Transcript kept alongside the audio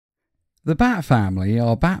The Batfamily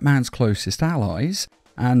are Batman's closest allies,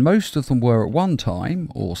 and most of them were at one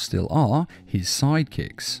time, or still are, his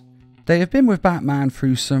sidekicks. They have been with Batman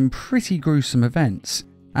through some pretty gruesome events,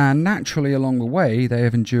 and naturally along the way they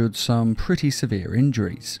have endured some pretty severe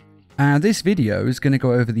injuries. And this video is going to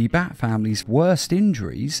go over the Batfamily's worst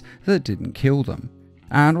injuries that didn't kill them.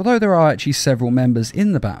 And although there are actually several members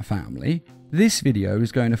in the Batfamily, this video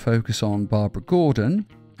is going to focus on Barbara Gordon,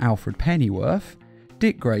 Alfred Pennyworth,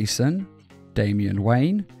 Dick Grayson, Damian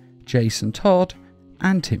Wayne, Jason Todd,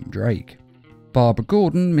 and Tim Drake. Barbara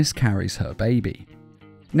Gordon miscarries her baby.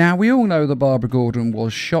 Now, we all know that Barbara Gordon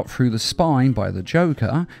was shot through the spine by the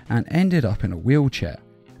Joker and ended up in a wheelchair,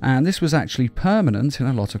 and this was actually permanent in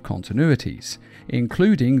a lot of continuities,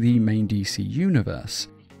 including the main DC universe,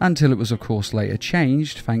 until it was of course later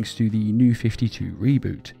changed thanks to the New 52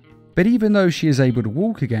 reboot. But even though she is able to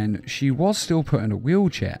walk again, she was still put in a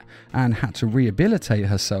wheelchair and had to rehabilitate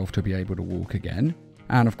herself to be able to walk again,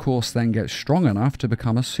 and of course then get strong enough to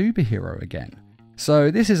become a superhero again. So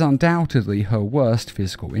this is undoubtedly her worst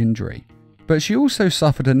physical injury. But she also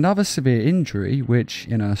suffered another severe injury which,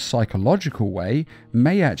 in a psychological way,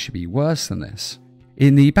 may actually be worse than this.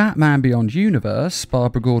 In the Batman Beyond universe,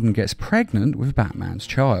 Barbara Gordon gets pregnant with Batman's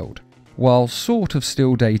child, while sort of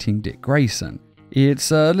still dating Dick Grayson.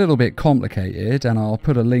 It's a little bit complicated, and I'll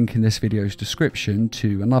put a link in this video's description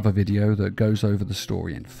to another video that goes over the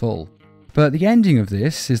story in full. But the ending of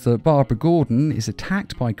this is that Barbara Gordon is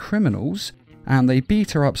attacked by criminals, and they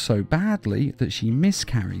beat her up so badly that she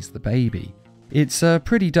miscarries the baby. It's a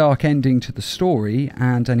pretty dark ending to the story,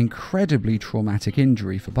 and an incredibly traumatic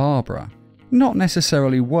injury for Barbara. Not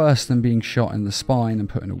necessarily worse than being shot in the spine and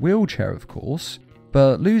put in a wheelchair, of course,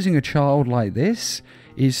 but losing a child like this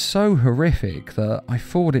is so horrific that I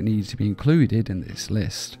thought it needed to be included in this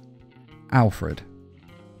list. Alfred.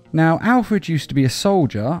 Now, Alfred used to be a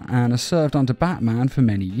soldier and has served under Batman for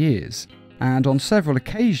many years, and on several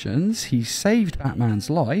occasions he saved Batman's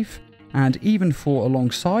life and even fought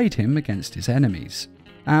alongside him against his enemies.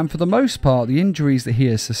 And for the most part, the injuries that he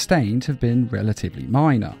has sustained have been relatively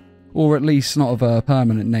minor, or at least not of a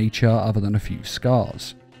permanent nature other than a few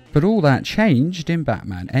scars. But all that changed in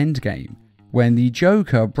Batman Endgame, when the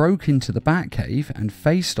Joker broke into the Batcave and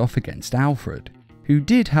faced off against Alfred, who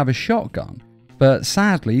did have a shotgun, but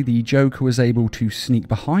sadly the Joker was able to sneak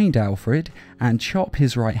behind Alfred and chop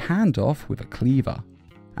his right hand off with a cleaver.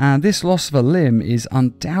 And this loss of a limb is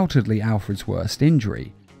undoubtedly Alfred's worst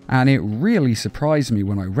injury, and it really surprised me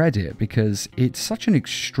when I read it because it's such an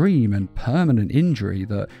extreme and permanent injury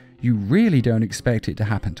that you really don't expect it to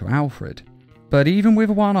happen to Alfred. But even with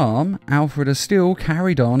one arm, Alfred has still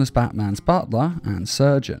carried on as Batman's butler and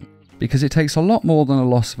surgeon, because it takes a lot more than a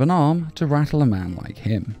loss of an arm to rattle a man like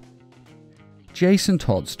him. Jason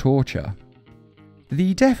Todd's torture.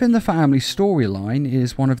 The Death in the Family storyline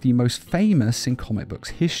is one of the most famous in comic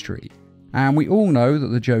books history, and we all know that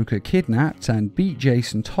the Joker kidnapped and beat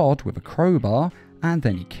Jason Todd with a crowbar and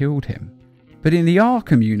then he killed him. But in the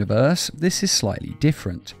Arkham universe, this is slightly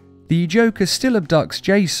different. The Joker still abducts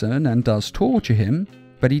Jason and does torture him,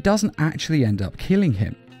 but he doesn't actually end up killing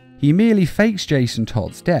him. He merely fakes Jason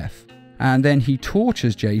Todd's death, and then he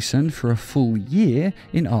tortures Jason for a full year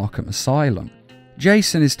in Arkham Asylum.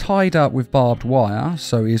 Jason is tied up with barbed wire,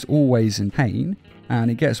 so he is always in pain, and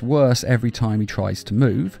it gets worse every time he tries to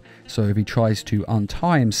move, so if he tries to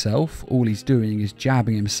untie himself, all he's doing is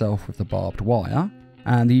jabbing himself with the barbed wire.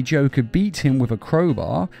 And the Joker beat him with a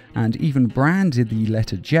crowbar and even branded the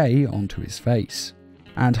letter J onto his face.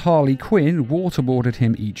 And Harley Quinn waterboarded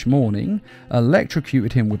him each morning,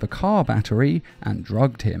 electrocuted him with a car battery, and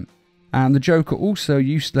drugged him. And the Joker also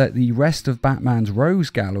used to let the rest of Batman's rogues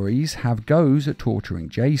galleries have goes at torturing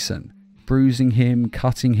Jason, bruising him,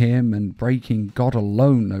 cutting him, and breaking God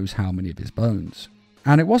alone knows how many of his bones.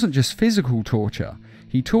 And it wasn't just physical torture,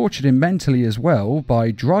 he tortured him mentally as well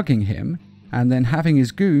by drugging him, and then having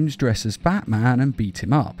his goons dress as Batman and beat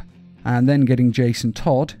him up, and then getting Jason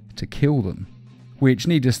Todd to kill them, which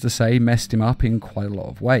needless to say messed him up in quite a lot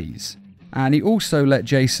of ways. And he also let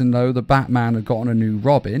Jason know that Batman had gotten a new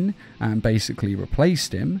Robin and basically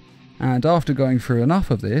replaced him, and after going through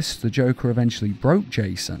enough of this, the Joker eventually broke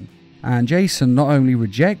Jason, and Jason not only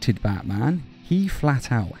rejected Batman, he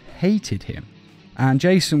flat out hated him. And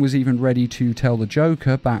Jason was even ready to tell the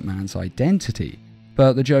Joker Batman's identity,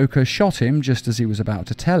 but the Joker shot him just as he was about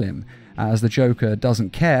to tell him, as the Joker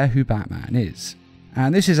doesn't care who Batman is.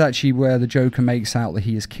 And this is actually where the Joker makes out that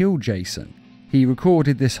he has killed Jason. He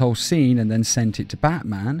recorded this whole scene and then sent it to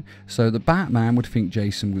Batman, so that Batman would think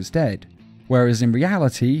Jason was dead, whereas in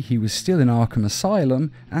reality he was still in Arkham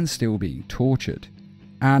Asylum and still being tortured.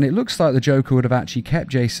 And it looks like the Joker would have actually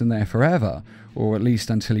kept Jason there forever, or at least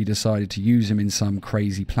until he decided to use him in some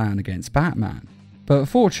crazy plan against Batman. But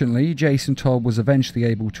fortunately, Jason Todd was eventually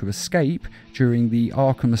able to escape during the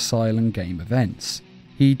Arkham Asylum game events.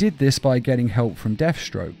 He did this by getting help from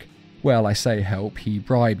Deathstroke. Well, I say help, he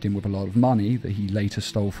bribed him with a lot of money that he later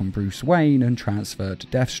stole from Bruce Wayne and transferred to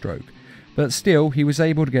Deathstroke. But still, he was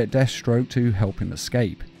able to get Deathstroke to help him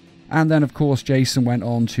escape. And then of course Jason went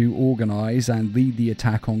on to organise and lead the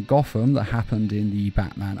attack on Gotham that happened in the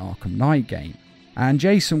Batman Arkham Knight game. And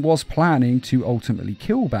Jason was planning to ultimately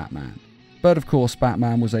kill Batman. But of course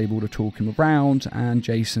Batman was able to talk him around and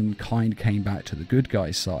Jason kind of came back to the good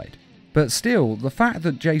guy's side. But still, the fact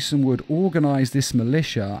that Jason would organise this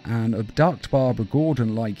militia and abduct Barbara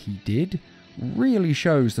Gordon like he did really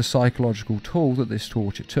shows the psychological toll that this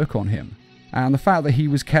torture took on him. And the fact that he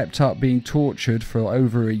was kept up being tortured for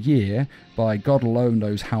over a year by God alone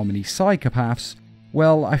knows how many psychopaths,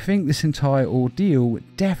 well, I think this entire ordeal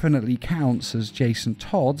definitely counts as Jason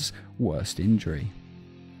Todd's worst injury.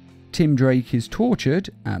 Tim Drake is tortured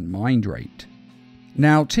and mind raped.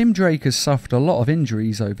 Now, Tim Drake has suffered a lot of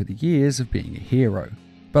injuries over the years of being a hero,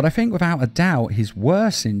 but I think without a doubt his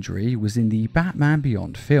worst injury was in the Batman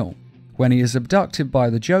Beyond film, when he is abducted by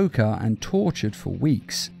the Joker and tortured for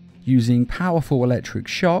weeks, using powerful electric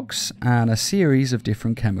shocks and a series of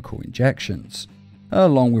different chemical injections,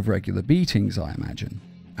 along with regular beatings, I imagine.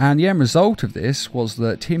 And the end result of this was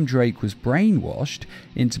that Tim Drake was brainwashed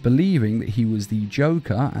into believing that he was the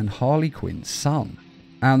Joker and Harley Quinn's son.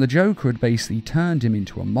 And the Joker had basically turned him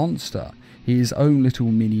into a monster, his own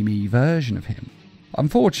little mini-me version of him.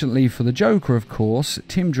 Unfortunately for the Joker, of course,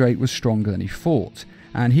 Tim Drake was stronger than he thought,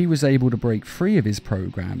 and he was able to break free of his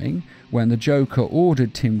programming when the Joker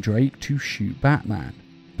ordered Tim Drake to shoot Batman.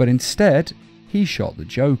 But instead, he shot the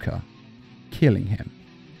Joker, killing him.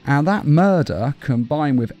 And that murder,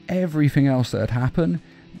 combined with everything else that had happened,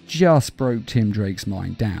 just broke Tim Drake's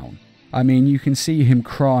mind down. I mean, you can see him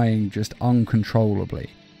crying just uncontrollably.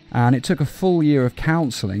 And it took a full year of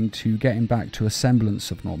counselling to get him back to a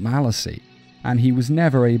semblance of normalcy. And he was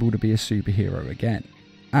never able to be a superhero again.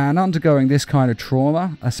 And undergoing this kind of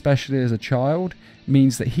trauma, especially as a child,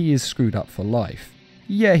 means that he is screwed up for life.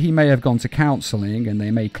 Yeah, he may have gone to counselling and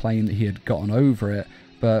they may claim that he had gotten over it,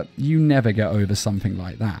 but you never get over something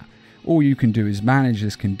like that. All you can do is manage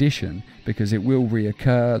this condition because it will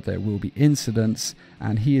reoccur, there will be incidents,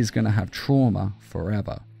 and he is going to have trauma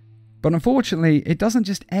forever. But unfortunately, it doesn't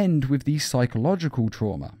just end with the psychological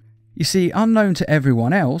trauma. You see, unknown to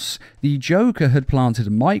everyone else, the Joker had planted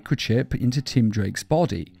a microchip into Tim Drake's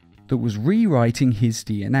body that was rewriting his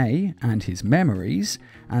DNA and his memories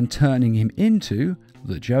and turning him into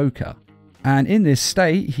the Joker. And in this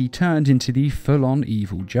state, he turned into the full-on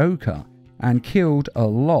evil Joker and killed a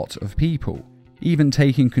lot of people, even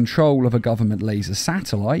taking control of a government laser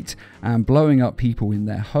satellite and blowing up people in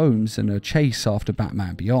their homes in a chase after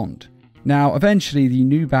Batman Beyond. Now, eventually the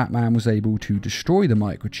new Batman was able to destroy the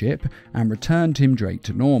microchip and return Tim Drake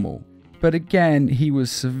to normal. But again, he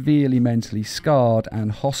was severely mentally scarred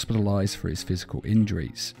and hospitalised for his physical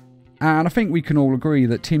injuries. And I think we can all agree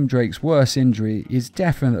that Tim Drake's worst injury is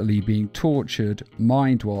definitely being tortured,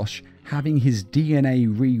 mind-washed, having his DNA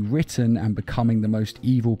rewritten and becoming the most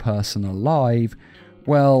evil person alive.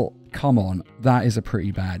 Well, come on, that is a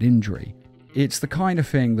pretty bad injury. It's the kind of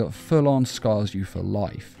thing that full-on scars you for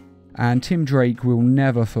life. And Tim Drake will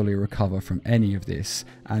never fully recover from any of this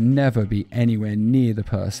and never be anywhere near the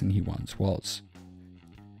person he once was.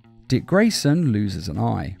 Dick Grayson loses an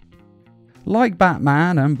eye. Like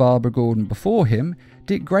Batman and Barbara Gordon before him,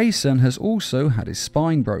 Dick Grayson has also had his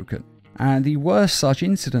spine broken, and the worst such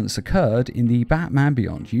incidents occurred in the Batman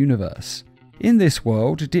Beyond universe. In this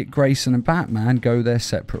world, Dick Grayson and Batman go their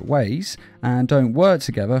separate ways and don't work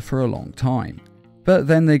together for a long time. But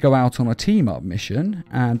then they go out on a team-up mission,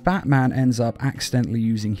 and Batman ends up accidentally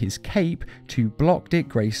using his cape to block Dick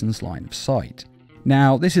Grayson's line of sight.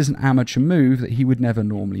 Now, this is an amateur move that he would never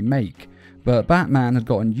normally make, but Batman had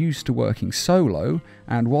gotten used to working solo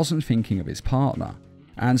and wasn't thinking of his partner.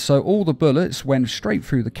 And so all the bullets went straight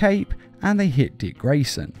through the cape and they hit Dick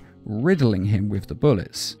Grayson, riddling him with the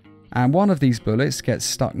bullets. And one of these bullets gets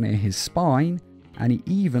stuck near his spine, and he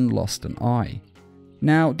even lost an eye.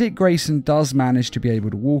 Now, Dick Grayson does manage to be able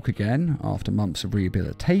to walk again after months of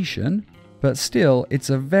rehabilitation, but still, it's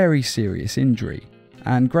a very serious injury,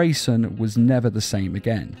 and Grayson was never the same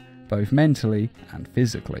again, both mentally and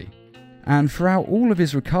physically. And throughout all of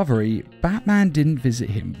his recovery, Batman didn't visit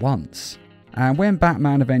him once. And when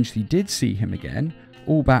Batman eventually did see him again,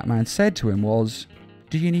 all Batman said to him was,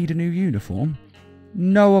 "Do you need a new uniform?"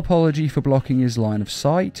 No apology for blocking his line of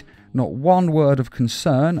sight, not one word of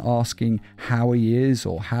concern asking how he is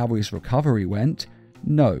or how his recovery went.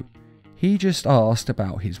 No, he just asked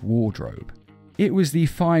about his wardrobe. It was the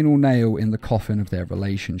final nail in the coffin of their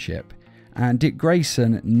relationship, and Dick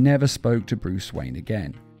Grayson never spoke to Bruce Wayne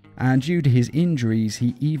again. And due to his injuries,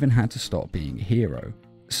 he even had to stop being a hero.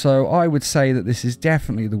 So I would say that this is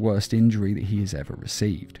definitely the worst injury that he has ever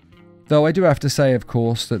received. Though I do have to say, of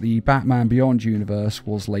course, that the Batman Beyond universe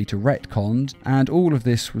was later retconned, and all of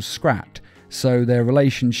this was scrapped, so their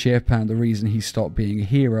relationship and the reason he stopped being a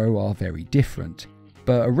hero are very different.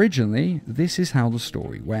 But originally, this is how the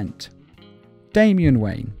story went. Damian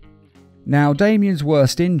Wayne. Now, Damian's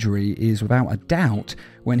worst injury is without a doubt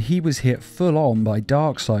when he was hit full on by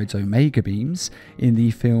Darkseid's Omega beams in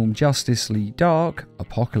the film Justice League Dark: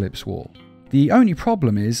 Apocalypse War. The only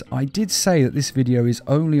problem is, I did say that this video is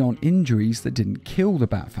only on injuries that didn't kill the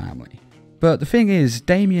Batfamily. But the thing is,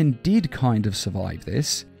 Damian did kind of survive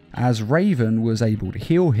this, as Raven was able to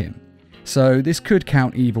heal him. So this could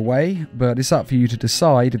count either way, but it's up for you to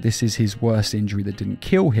decide if this is his worst injury that didn't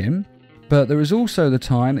kill him. But there is also the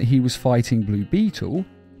time that he was fighting Blue Beetle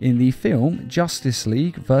in the film Justice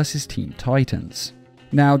League vs Teen Titans.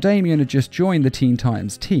 Now, Damian had just joined the Teen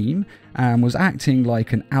Titans team and was acting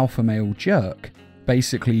like an alpha male jerk,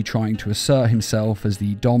 basically trying to assert himself as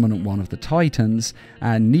the dominant one of the Titans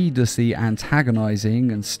and needlessly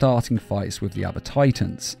antagonizing and starting fights with the other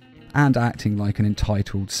Titans, and acting like an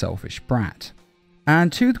entitled, selfish brat.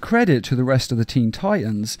 And to the credit to the rest of the Teen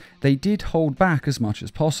Titans, they did hold back as much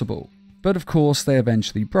as possible. But of course they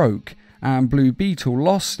eventually broke, and Blue Beetle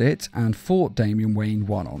lost it and fought Damian Wayne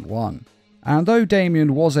one-on-one. And though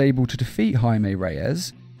Damian was able to defeat Jaime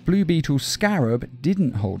Reyes, Blue Beetle's Scarab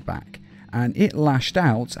didn't hold back, and it lashed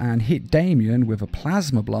out and hit Damian with a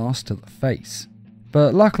plasma blast to the face.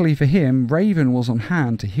 But luckily for him, Raven was on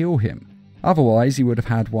hand to heal him, otherwise he would have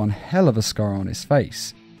had one hell of a scar on his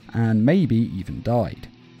face, and maybe even died.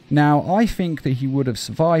 Now, I think that he would have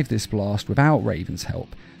survived this blast without Raven's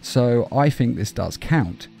help, so I think this does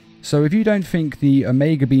count. So if you don't think the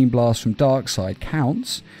Omega Beam blast from Darkseid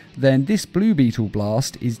counts, then this Blue Beetle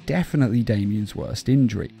blast is definitely Damian's worst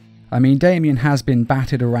injury. I mean, Damian has been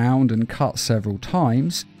batted around and cut several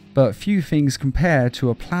times, but few things compare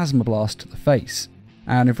to a plasma blast to the face.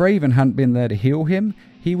 And if Raven hadn't been there to heal him,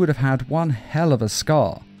 he would have had one hell of a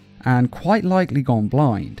scar, and quite likely gone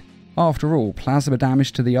blind. After all, plasma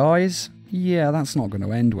damage to the eyes? Yeah, that's not going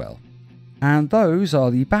to end well. And those are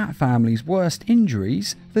the Batfamily's worst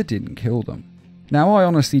injuries that didn't kill them. Now, I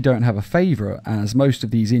honestly don't have a favourite, as most of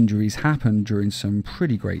these injuries happened during some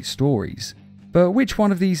pretty great stories. But which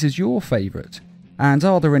one of these is your favourite? And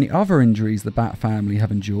are there any other injuries the Batfamily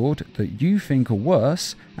have endured that you think are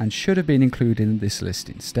worse and should have been included in this list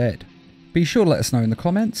instead? Be sure to let us know in the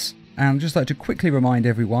comments, and I'd just like to quickly remind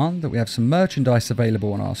everyone that we have some merchandise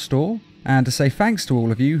available on our store, and to say thanks to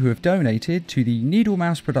all of you who have donated to the Needle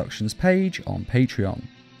Mouse Productions page on Patreon.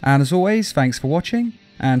 And as always, thanks for watching,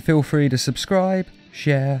 and feel free to subscribe,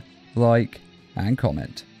 share, like, and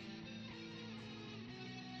comment.